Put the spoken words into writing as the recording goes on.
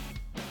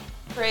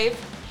Brave,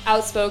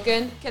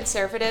 outspoken,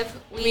 conservative,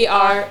 we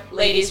are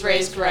Ladies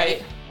Raised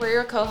Right. We're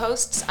your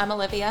co-hosts. I'm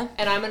Olivia.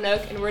 And I'm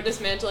Anouk, and we're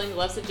dismantling the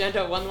left's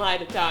agenda one lie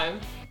at a time.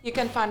 You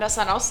can find us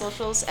on all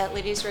socials at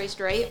Ladies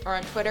Raised Right or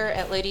on Twitter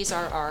at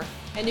LadiesRR.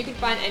 And you can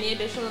find any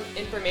additional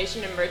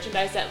information and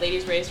merchandise at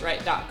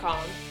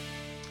ladiesraisedright.com.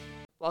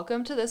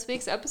 Welcome to this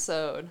week's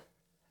episode.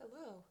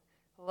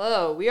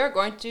 Hello. We are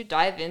going to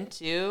dive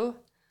into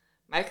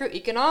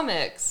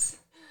microeconomics.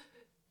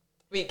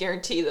 We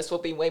guarantee this will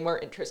be way more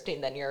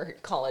interesting than your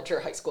college or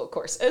high school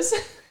courses.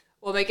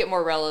 We'll make it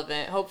more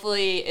relevant.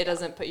 Hopefully it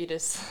doesn't put you to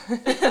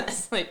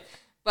sleep.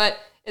 But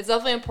it's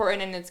definitely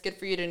important and it's good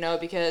for you to know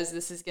because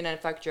this is going to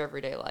affect your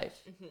everyday life.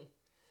 Mm-hmm.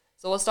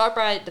 So we'll start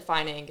by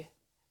defining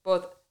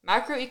both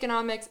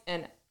macroeconomics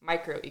and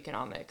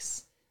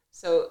microeconomics.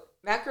 So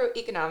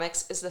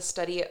macroeconomics is the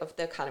study of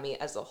the economy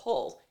as a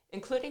whole,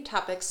 including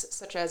topics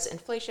such as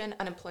inflation,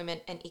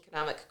 unemployment, and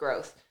economic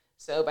growth.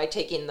 So by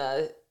taking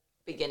the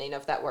beginning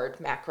of that word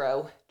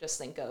macro, just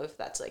think of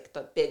that's like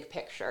the big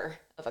picture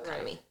of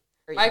economy.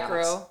 Right.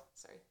 Micro,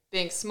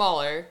 being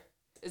smaller,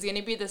 is going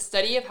to be the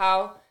study of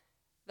how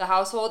the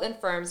household and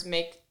firms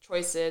make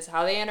choices,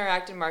 how they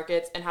interact in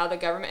markets, and how the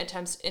government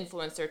attempts to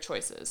influence their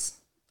choices.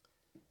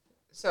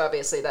 So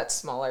obviously that's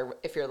smaller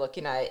if you're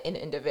looking at an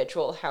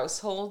individual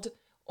household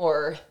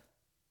or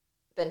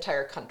the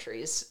entire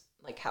country's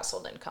like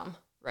household income.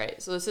 Right.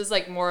 So this is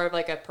like more of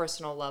like a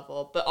personal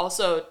level, but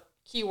also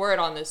key word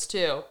on this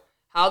too,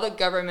 how the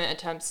government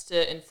attempts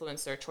to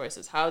influence their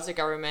choices. How is the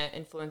government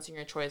influencing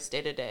your choice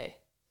day to day?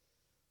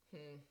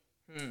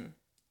 Well,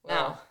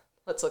 now,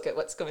 let's look at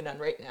what's going on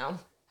right now.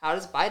 How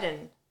does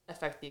Biden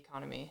affect the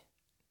economy?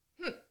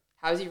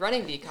 How is he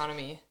running the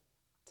economy?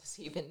 Does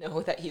he even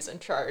know that he's in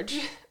charge?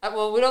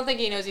 Well, we don't think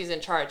he knows he's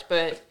in charge,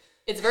 but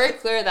it's very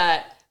clear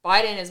that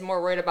Biden is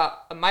more worried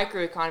about a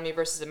microeconomy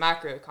versus a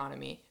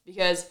macroeconomy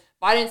because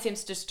Biden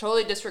seems to just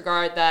totally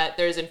disregard that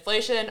there's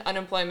inflation,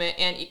 unemployment,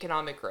 and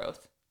economic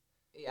growth.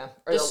 Yeah,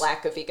 or just the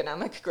lack of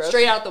economic growth.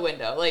 Straight out the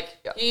window. Like,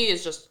 He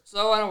is just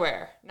so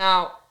unaware.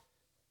 Now,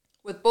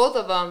 with both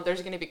of them,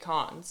 there's going to be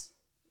cons.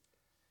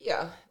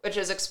 Yeah, which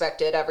is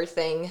expected.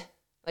 Everything,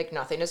 like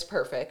nothing is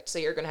perfect, so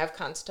you're going to have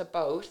cons to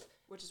both.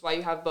 Which is why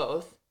you have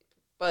both.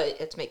 But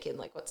it's making,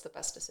 like, what's the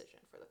best decision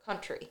for the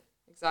country.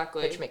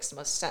 Exactly. Which makes the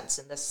most sense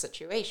in this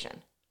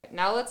situation.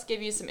 Now let's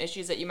give you some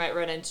issues that you might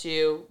run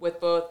into with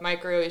both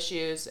micro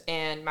issues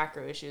and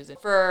macro issues.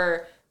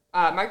 For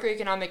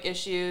microeconomic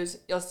issues,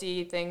 you'll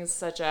see things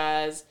such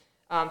as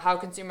how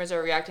consumers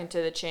are reacting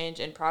to the change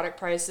in product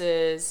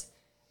prices,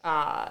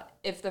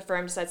 if the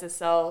firm decides to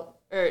sell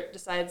or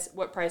decides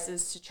what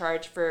prices to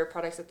charge for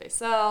products that they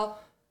sell,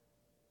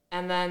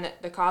 and then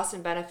the costs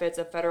and benefits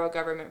of federal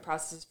government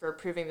processes for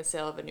approving the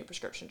sale of a new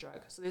prescription drug.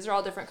 So these are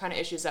all different kind of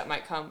issues that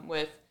might come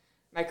with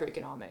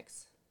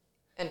microeconomics.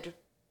 And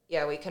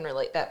yeah, we can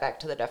relate that back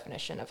to the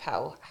definition of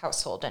how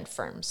household and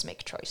firms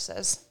make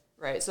choices.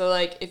 Right. So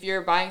like if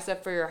you're buying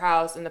stuff for your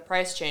house and the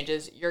price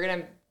changes, you're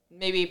going to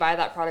maybe buy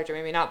that product or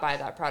maybe not buy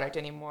that product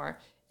anymore.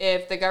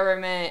 If the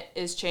government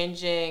is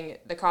changing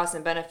the costs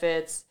and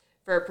benefits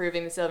for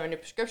approving the sale of a new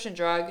prescription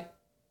drug,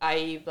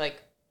 i.e.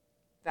 like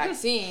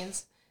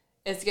vaccines,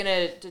 it's going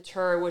to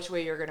deter which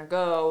way you're going to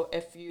go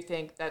if you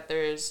think that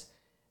there's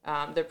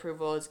the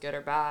approval is good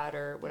or bad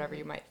or whatever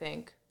you might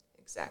think.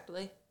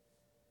 Exactly.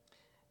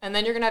 And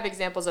then you're going to have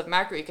examples of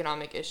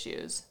macroeconomic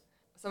issues.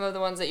 Some of the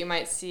ones that you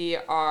might see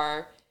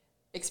are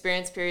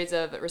experience periods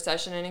of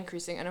recession and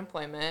increasing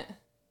unemployment,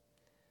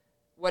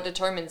 what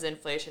determines the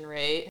inflation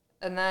rate,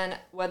 and then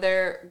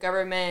whether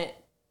government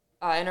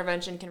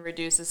intervention can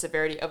reduce the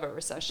severity of a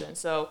recession.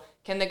 So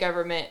can the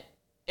government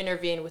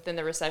intervene within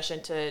the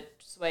recession to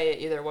sway it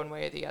either one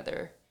way or the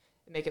other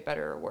and make it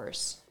better or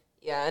worse?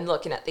 Yeah, and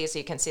looking at these,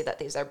 you can see that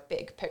these are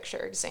big picture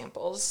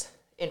examples.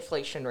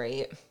 Inflation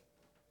rate,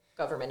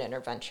 government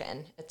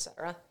intervention,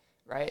 etc.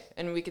 Right,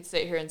 and we could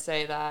sit here and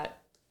say that,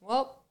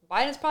 well,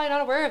 Biden's probably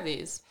not aware of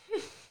these.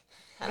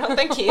 I don't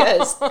think he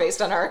is,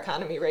 based on our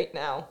economy right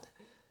now.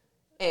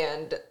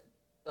 And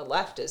the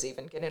left is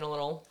even getting a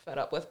little fed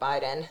up with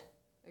Biden.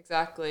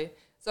 Exactly.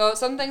 So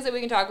some things that we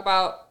can talk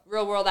about,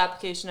 real-world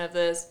application of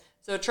this.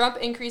 So Trump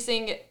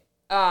increasing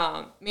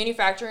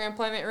manufacturing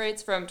employment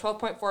rates from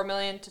 12.4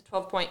 million to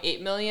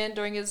 12.8 million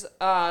during his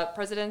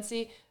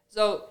presidency.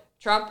 So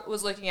Trump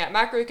was looking at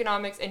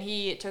macroeconomics, and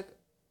he took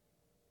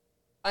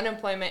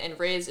unemployment and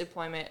raised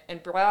employment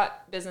and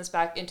brought business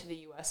back into the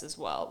U.S. as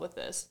well with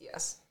this.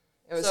 Yes.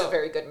 It was a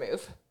very good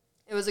move.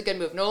 It was a good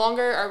move. No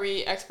longer are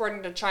we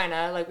exporting to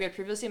China. Like we had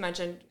previously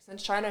mentioned,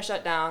 since China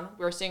shut down,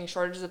 we're seeing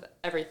shortages of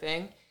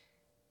everything.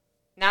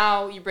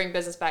 Now you bring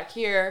business back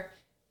here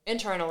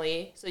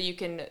internally so you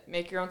can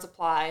make your own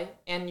supply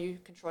and you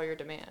control your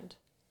demand.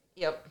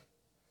 Yep.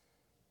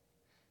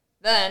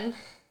 Then,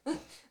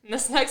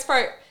 this next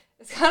part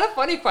is kind of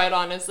funny, quite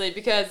honestly,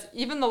 because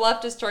even the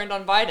left is turned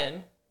on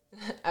Biden.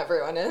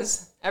 Everyone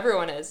is.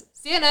 Everyone is.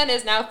 CNN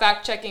is now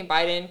fact-checking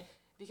Biden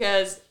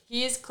because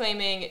he's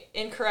claiming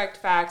incorrect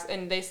facts,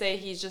 and they say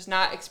he's just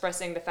not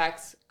expressing the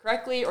facts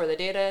correctly or the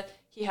data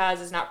he has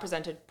is not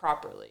presented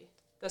properly.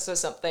 This was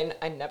something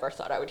I never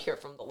thought I would hear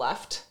from the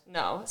left.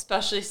 No,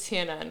 especially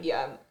CNN.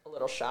 Yeah, I'm a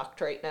little shocked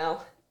right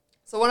now.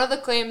 So one of the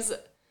claims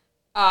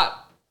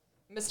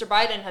Mr.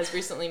 Biden has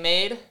recently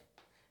made,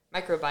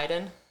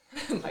 Microbiden.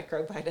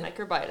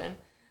 Microbiden.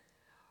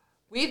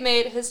 We've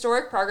made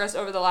historic progress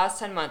over the last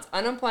 10 months.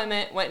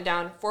 Unemployment went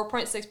down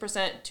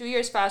 4.6%, 2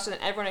 years faster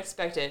than everyone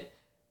expected.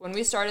 When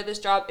we started this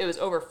job, it was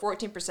over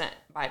 14%,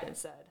 Biden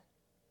said.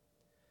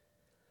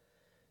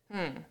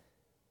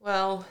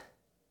 Well,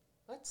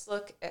 let's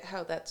look at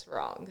how that's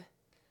wrong.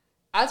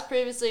 As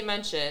previously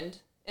mentioned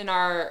in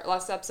our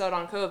last episode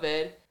on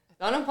COVID,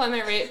 the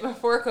unemployment rate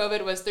before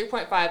COVID was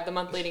 3.5 the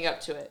month leading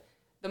up to it.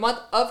 The month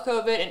of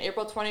COVID in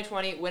April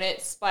 2020, when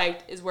it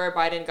spiked, is where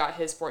Biden got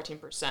his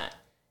 14%.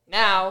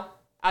 Now,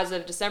 as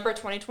of December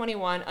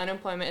 2021,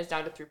 unemployment is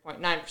down to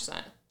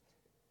 3.9%.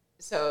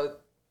 So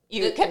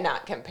you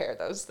cannot compare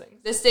those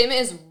things. This statement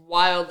is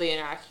wildly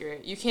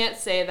inaccurate. You can't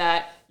say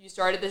that you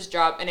started this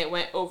job and it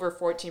went over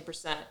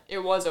 14%. It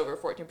was over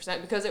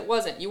 14% because it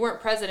wasn't. You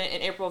weren't president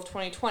in April of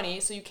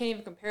 2020, so you can't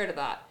even compare to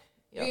that.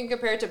 Yep. You can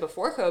compare it to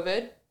before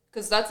COVID,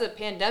 because that's a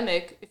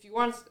pandemic. If you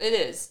want, it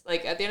is.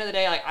 Like, at the end of the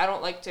day, like, I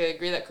don't like to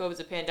agree that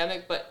COVID's a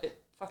pandemic, but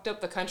it fucked up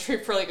the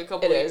country for like a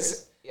couple of years. It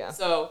is, yeah.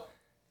 So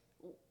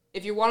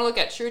if you want to look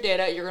at true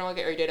data, you're going to look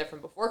at your data from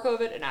before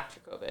COVID and after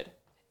COVID.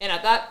 And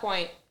at that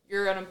point,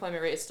 your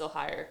unemployment rate is still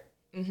higher.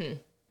 Mm-hmm.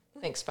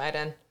 Thanks,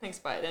 Biden. Thanks,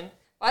 Biden.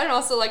 Biden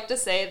also liked to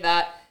say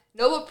that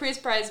Nobel Peace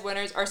Prize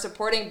winners are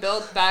supporting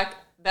Build Back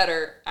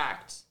Better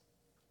Act.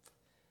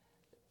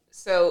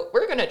 So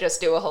we're going to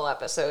just do a whole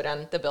episode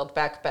on the Build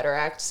Back Better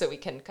Act so we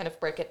can kind of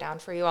break it down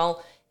for you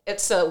all.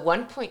 It's a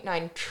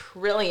 $1.9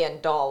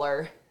 trillion,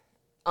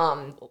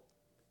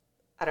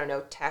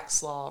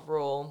 tax law,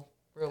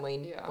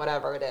 ruling,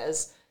 whatever it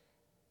is.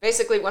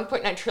 Basically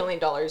 $1.9 trillion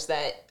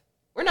that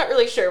we're not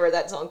really sure where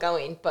that's all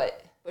going,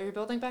 but you're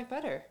building back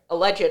better.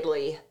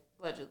 Allegedly,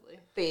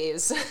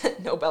 these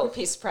Nobel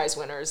Peace Prize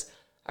winners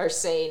are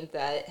saying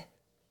that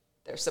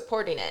they're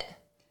supporting it.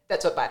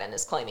 That's what Biden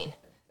is claiming.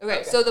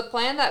 Okay, so the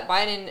plan that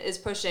Biden is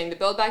pushing, the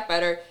Build Back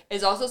Better,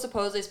 is also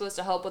supposedly supposed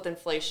to help with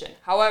inflation.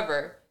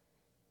 However,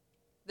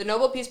 the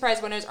Nobel Peace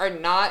Prize winners are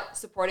not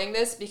supporting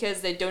this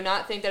because they do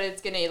not think that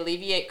it's going to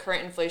alleviate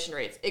current inflation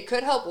rates. It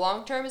could help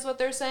long term is what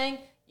they're saying.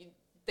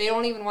 They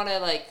don't even want to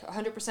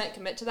 100%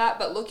 commit to that,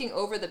 but looking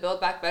over the Build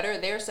Back Better,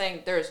 they're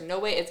saying there is no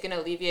way it's going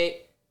to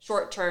alleviate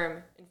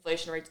short-term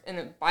inflation rates,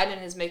 and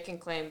Biden is making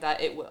claim that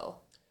it will.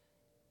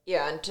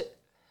 Yeah, and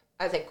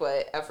I think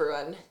what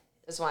everyone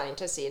is wanting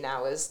to see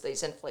now is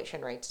these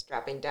inflation rates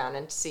dropping down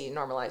and see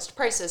normalized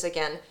prices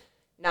again,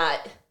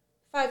 not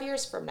 5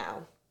 years from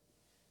now.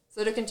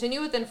 So to continue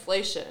with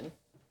inflation,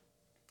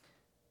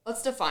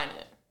 let's define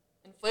it.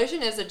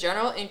 Inflation is a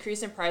general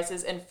increase in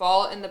prices and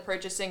fall in the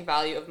purchasing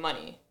value of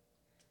money.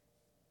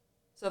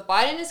 So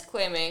Biden is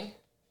claiming,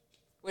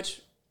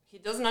 which he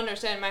doesn't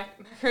understand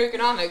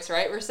macroeconomics,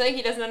 right? We're saying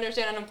he doesn't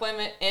understand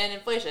unemployment and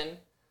inflation.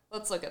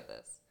 Let's look at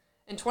this.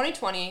 In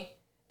 2020,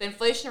 the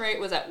inflation rate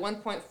was at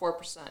 1.4%. In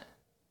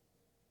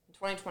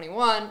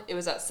 2021, it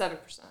was at 7%.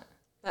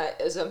 That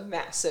is a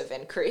massive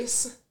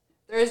increase.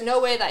 There is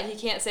no way that he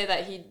can't say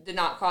that he did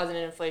not cause an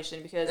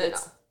inflation because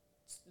it's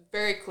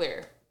very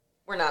clear.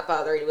 We're not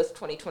bothering with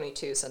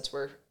 2022 since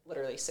we're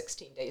literally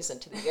 16 days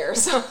into the year.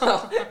 So.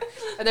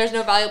 And there's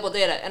no valuable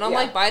data. And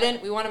unlike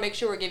Biden, we want to make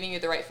sure we're giving you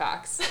the right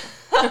facts.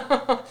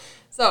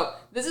 So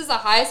this is the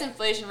highest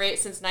inflation rate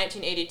since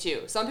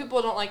 1982. Some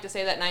people don't like to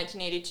say that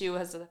 1982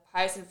 has the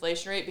highest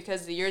inflation rate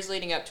because the years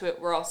leading up to it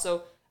were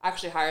also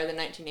actually higher than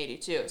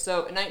 1982.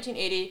 So in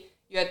 1980,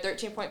 you had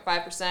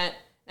 13.5%.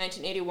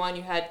 1981,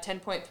 you had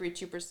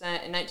 10.32%.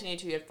 In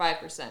 1982, you had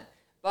 5%.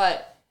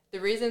 But the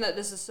reason that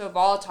this is so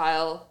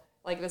volatile,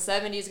 like the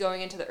 70s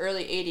going into the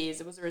early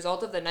 80s, it was a result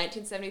of the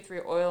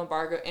 1973 oil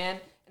embargo and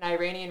an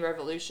Iranian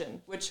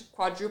revolution, which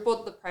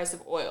quadrupled the price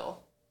of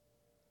oil.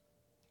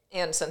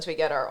 And since we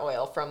get our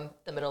oil from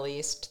the Middle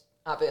East,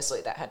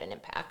 obviously that had an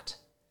impact.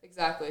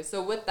 Exactly.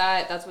 So with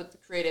that, that's what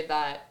created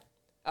that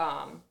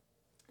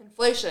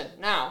inflation.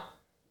 Now,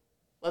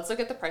 let's look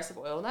at the price of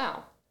oil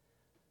now.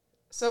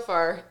 So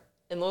far,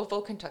 in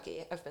Louisville,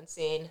 Kentucky, I've been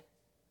seeing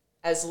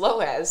as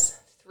low as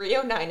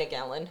 $3.09 a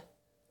gallon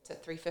to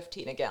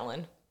 $3.15 a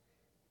gallon.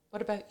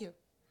 What about you?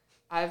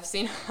 I've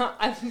seen,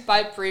 I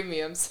buy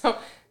premium, so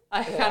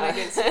I kind of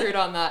get screwed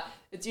on that.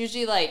 It's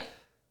usually like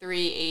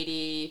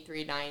 $3.80,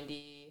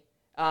 $3.90.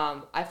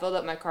 I filled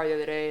up my car the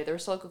other day. There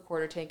was still like a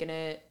quarter tank in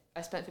it.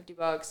 I spent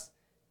 $50.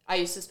 I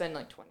used to spend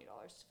like $20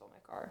 to fill my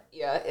car.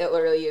 Yeah, it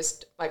literally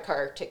my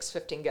car takes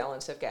 15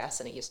 gallons of gas,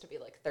 and it used to be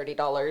like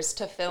 $30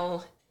 to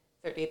fill,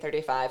 30,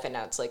 35, and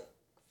now it's like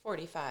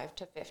 45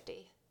 to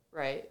 50.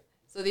 Right.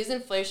 So these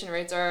inflation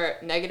rates are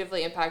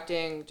negatively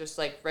impacting just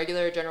like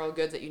regular general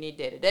goods that you need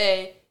day to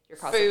day, your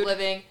cost of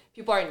living.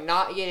 People are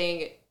not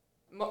getting,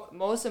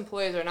 most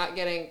employees are not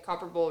getting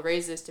comparable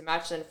raises to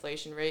match the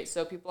inflation rate.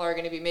 So people are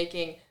going to be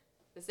making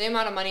the same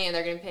amount of money and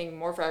they're going to be paying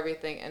more for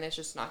everything, and it's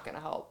just not going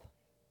to help.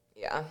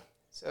 Yeah.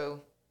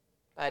 So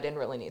Biden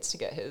really needs to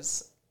get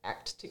his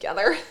act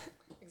together.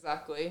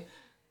 Exactly.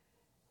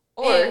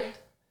 Or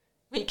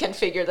We can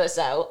figure this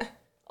out.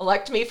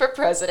 Elect me for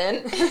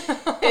president in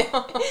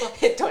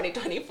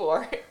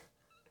 2024.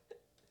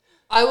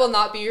 I will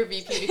not be your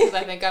VP because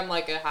I think I'm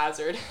like a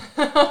hazard.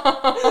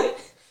 I'm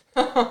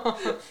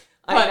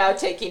now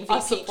taking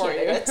VP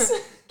candidates.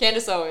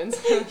 Candace Owens.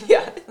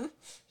 Yeah.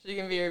 She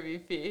can be your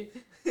VP.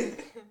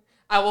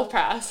 I will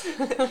pass.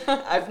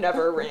 I've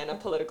never ran a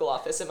political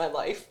office in my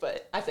life,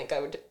 but I think I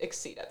would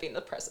exceed at being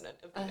the president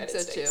of the United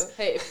States. Too.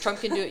 Hey, if Trump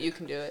can do it, you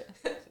can do it.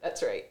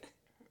 That's right.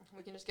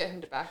 We can just get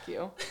him to back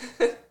you.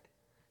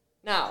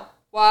 Now,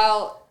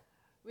 while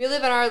we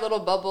live in our little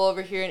bubble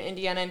over here in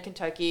Indiana and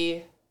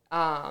Kentucky,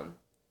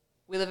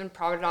 we live in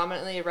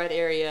predominantly a red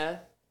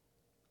area.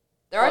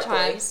 There are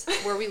times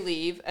where we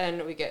leave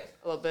and we get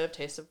a little bit of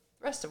taste of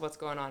the rest of what's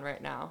going on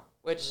right now,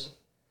 which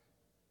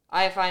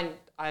I find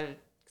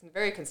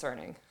very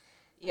concerning.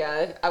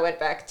 Yeah, I went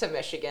back to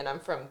Michigan. I'm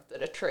from the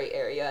Detroit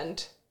area,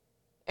 and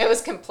it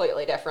was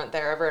completely different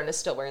there. Everyone is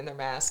still wearing their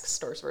masks.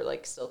 Stores were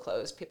like still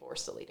closed. People were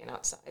still eating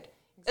outside.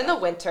 Exactly. In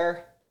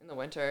the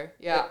winter,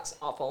 yeah. It's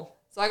awful.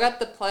 So I got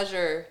the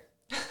pleasure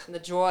and the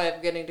joy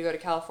of getting to go to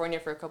California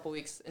for a couple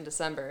weeks in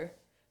December.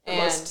 The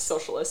most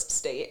socialist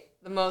state.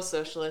 The most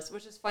socialist,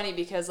 which is funny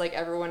because like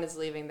everyone is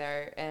leaving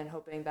there and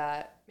hoping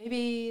that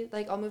maybe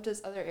like I'll move to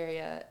this other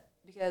area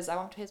because I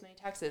won't pay as many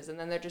taxes, and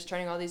then they're just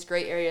turning all these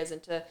great areas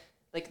into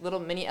like little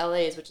mini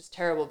LAs, which is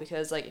terrible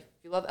because like if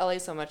you love LA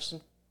so much,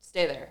 then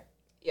stay there.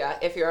 Yeah,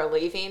 if you're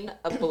leaving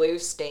a blue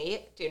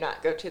state, do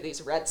not go to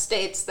these red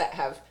states that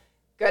have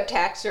good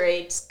tax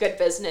rates, good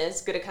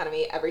business, good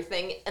economy,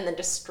 everything, and then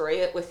destroy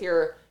it with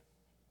your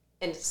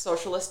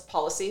socialist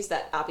policies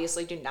that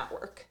obviously do not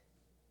work.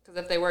 Because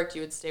if they worked,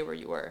 you would stay where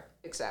you were.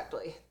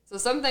 Exactly. So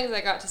some things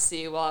I got to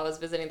see while I was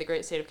visiting the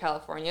great state of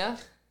California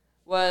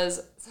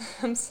was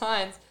some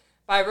signs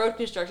by road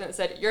construction that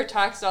said, your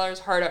tax dollars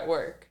hard at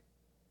work.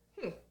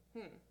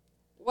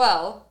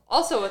 Well,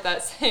 also with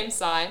that same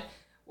sign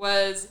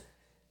was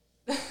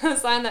a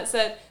sign that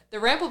said, the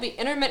ramp will be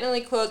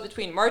intermittently closed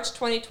between March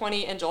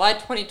 2020 and July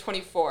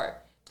 2024.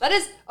 That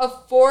is a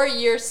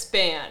 4-year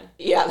span.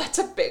 Yeah, that's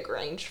a big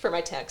range for my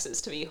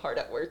taxes to be hard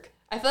at work.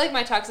 I feel like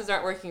my taxes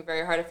aren't working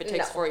very hard if it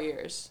takes 4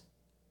 years.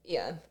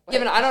 Yeah.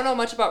 Given I don't know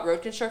much about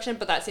road construction,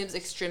 but that seems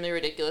extremely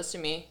ridiculous to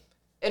me.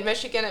 In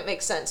Michigan, it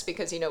makes sense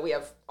because, we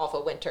have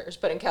awful winters.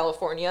 But in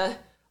California,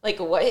 like,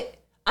 what?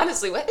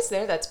 Honestly, what is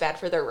there that's bad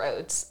for their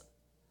roads?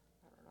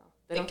 I don't know.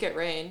 They don't get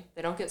rain.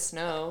 They don't get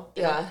snow.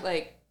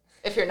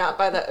 If you're not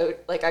by the,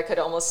 I could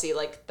almost see,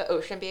 the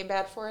ocean being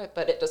bad for it,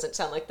 but it doesn't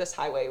sound like this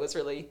highway was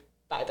really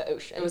by the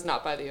ocean. It was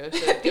not by the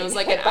ocean. It was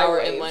like an hour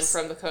inland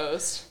from the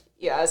coast.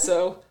 Yeah,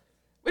 so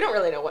we don't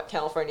really know what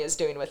California is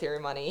doing with your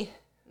money.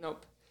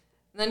 Nope.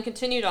 And then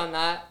continued on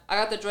that, I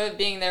got the joy of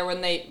being there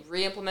when they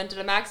re-implemented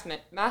a mask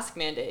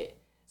mandate.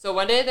 So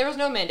one day there was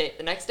no mandate.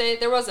 The next day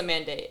there was a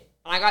mandate.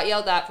 And I got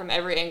yelled at from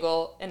every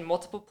angle in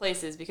multiple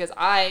places because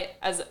I,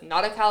 as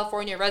not a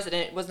California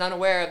resident, was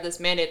unaware of this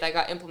mandate that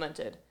got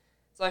implemented.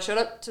 So I showed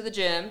up to the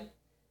gym,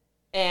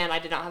 and I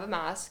did not have a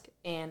mask,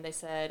 and they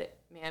said,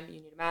 ma'am,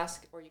 you need a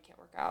mask or you can't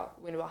work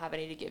out. We don't have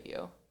any to give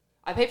you.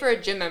 I paid for a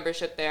gym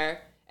membership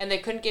there, and they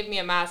couldn't give me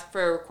a mask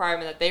for a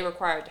requirement that they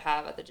required to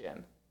have at the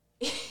gym.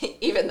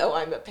 Even though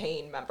I'm a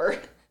paying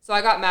member. So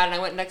I got mad, and I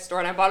went next door,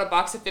 and I bought a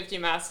box of 50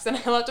 masks, and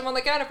I left them on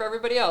the counter for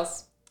everybody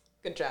else.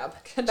 Good job.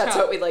 That's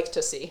what we like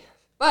to see.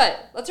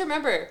 But let's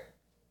remember,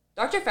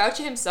 Dr.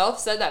 Fauci himself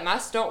said that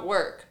masks don't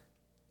work.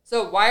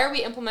 So why are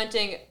we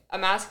implementing a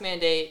mask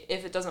mandate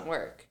if it doesn't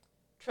work?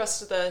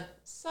 Trust the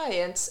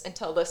science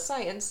until the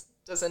science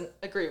doesn't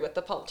agree with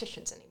the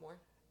politicians anymore.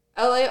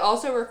 LA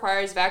also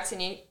requires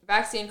vaccine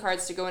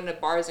cards to go into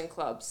bars and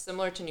clubs,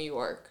 similar to New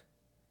York.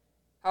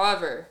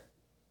 However,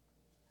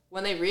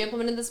 when they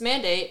re-implemented this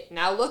mandate,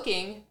 now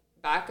looking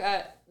back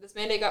at this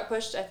mandate got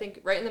pushed, I think,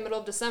 right in the middle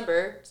of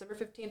December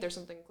 15th or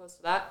something close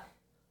to that,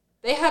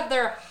 they have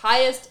their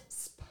highest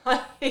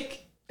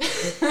spike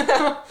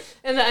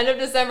in the end of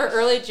December,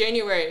 early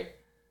January.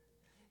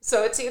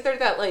 So it's either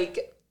that,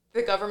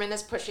 the government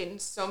is pushing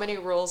so many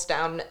rules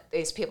down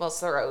these people's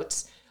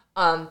throats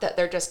that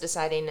they're just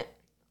deciding,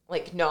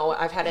 no,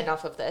 I've had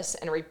enough of this,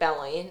 and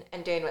rebelling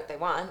and doing what they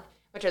want,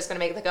 which is going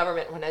to make the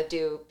government want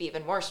to be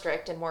even more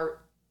strict and more,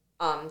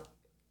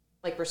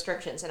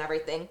 restrictions and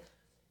everything.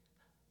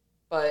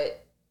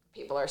 But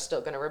people are still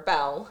going to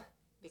rebel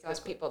because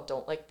people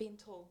don't like being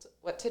told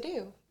what to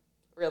do,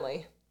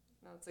 really.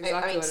 No, that's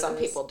exactly what some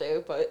it is. people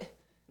do, but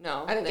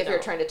no, I think if you're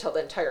trying to tell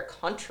the entire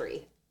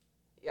country,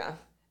 yeah.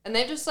 And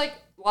they've just,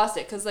 lost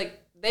it because,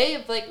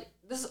 they've,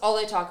 this is all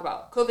they talk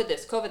about. COVID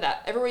this, COVID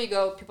that. Everywhere you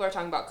go, people are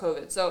talking about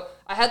COVID. So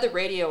I had the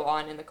radio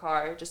on in the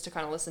car just to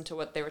kind of listen to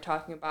what they were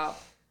talking about.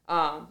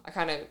 I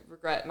kind of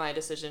regret my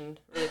decision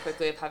really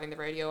quickly of having the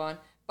radio on.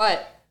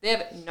 But they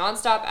have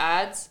nonstop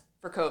ads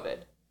for COVID.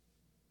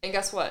 And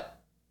guess what?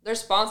 They're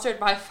sponsored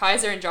by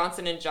Pfizer and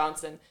Johnson &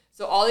 Johnson.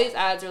 So all these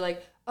ads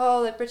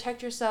are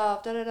protect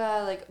yourself,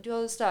 da-da-da, do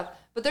all this stuff.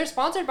 But they're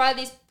sponsored by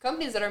these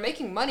companies that are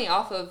making money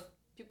off of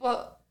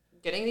people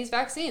getting these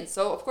vaccines.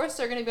 So, of course,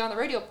 they're going to be on the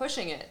radio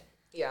pushing it.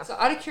 Yeah. So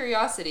out of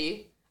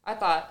curiosity, I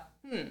thought,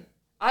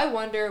 I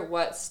wonder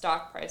what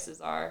stock prices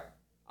are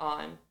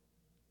on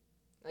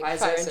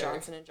Pfizer and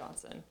Johnson &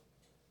 Johnson.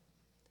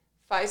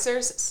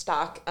 Pfizer's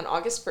stock on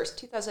August 1st,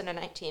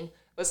 2019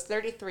 was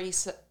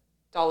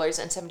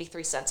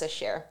 $33.73 a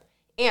share.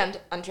 And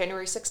on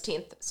January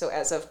 16th, so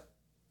as of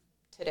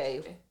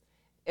today,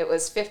 it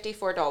was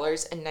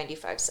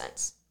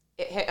 $54.95.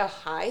 It hit a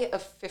high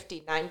of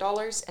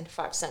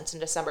 $59.05 in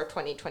December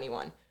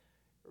 2021,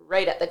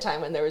 right at the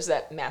time when there was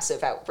that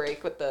massive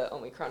outbreak with the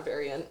Omicron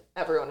variant.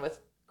 Everyone with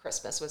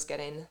Christmas was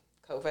getting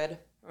COVID.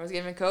 I was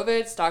given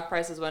COVID, stock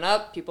prices went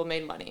up, people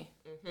made money.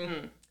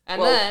 Mm-hmm. And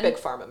well, then Big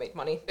Pharma made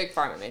money. Big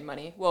Pharma made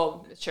money.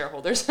 Well,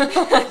 shareholders.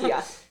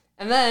 Yeah.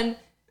 And then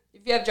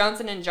if you have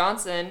Johnson &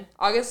 Johnson,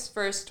 August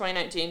 1st,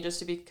 2019, just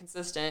to be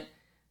consistent,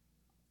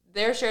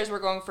 their shares were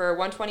going for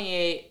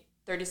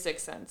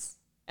 $128.36.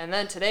 And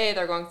then today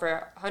they're going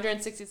for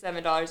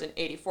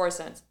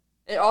 $167.84.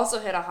 It also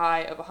hit a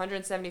high of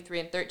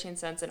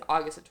 $173.13 in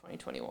August of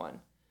 2021.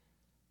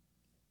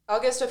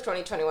 August of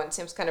 2021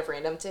 seems kind of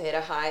random to hit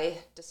a high.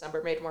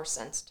 December made more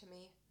sense to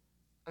me.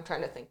 I'm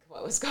trying to think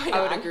what was going on.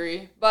 I would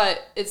agree.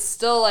 But it's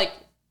still it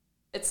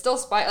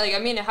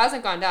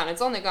hasn't gone down.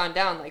 It's only gone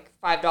down like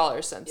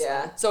 $5 since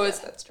then. So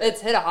it's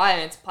hit a high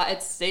and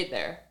it's stayed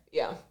there.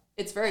 Yeah.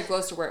 It's very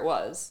close to where it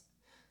was.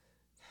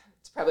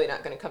 It's probably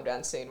not going to come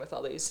down soon with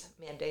all these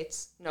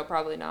mandates. No,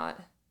 probably not.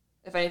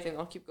 If anything,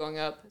 they'll keep going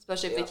up,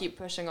 especially if they keep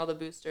pushing all the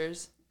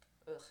boosters.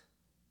 Ugh.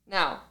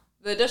 Now,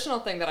 the additional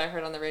thing that I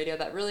heard on the radio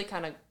that really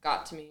kind of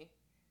got to me,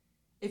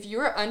 if you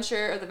are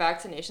unsure of the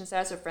vaccination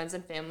status of friends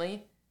and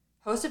family,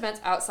 host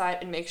events outside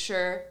and make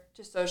sure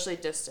to socially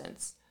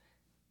distance.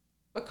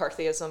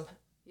 McCarthyism.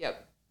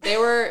 Yep. They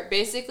were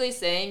basically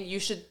saying you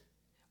shouldn't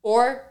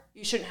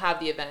have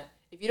the event.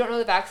 If you don't know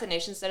the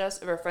vaccination status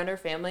of a friend or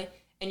family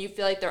and you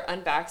feel like they're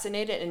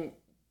unvaccinated, and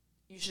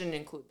you shouldn't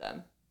include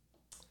them.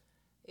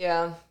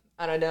 Yeah,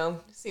 I don't know.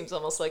 Seems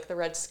almost like the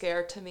Red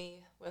Scare to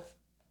me with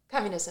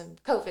communism,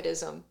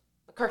 COVIDism,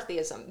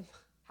 McCarthyism.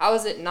 How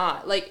is it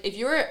not? Like, if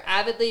you were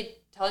avidly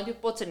telling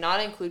people to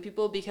not include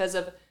people because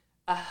of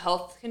a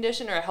health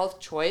condition or a health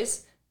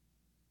choice,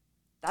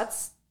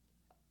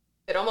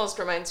 It almost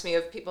reminds me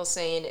of people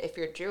saying if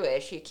you're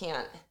Jewish, you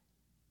can't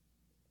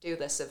do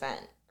this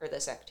event or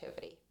this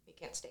activity. You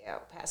can't stay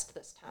out past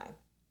this time.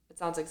 It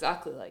sounds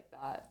exactly like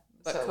that,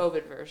 but So,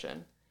 COVID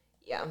version.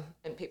 Yeah,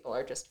 and people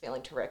are just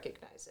failing to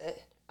recognize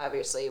it.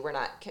 Obviously, we're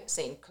not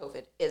saying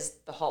COVID is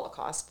the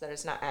Holocaust. That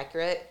is not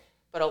accurate.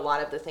 But a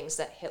lot of the things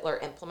that Hitler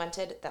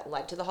implemented that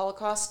led to the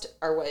Holocaust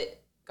are what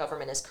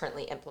government is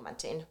currently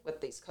implementing with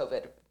these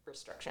COVID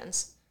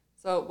restrictions.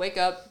 So wake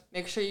up,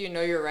 make sure you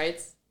know your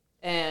rights,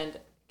 and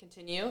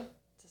continue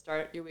to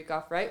start your week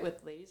off right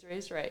with Ladies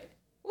Raised Right.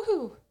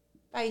 Woohoo!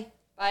 Bye.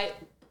 Bye.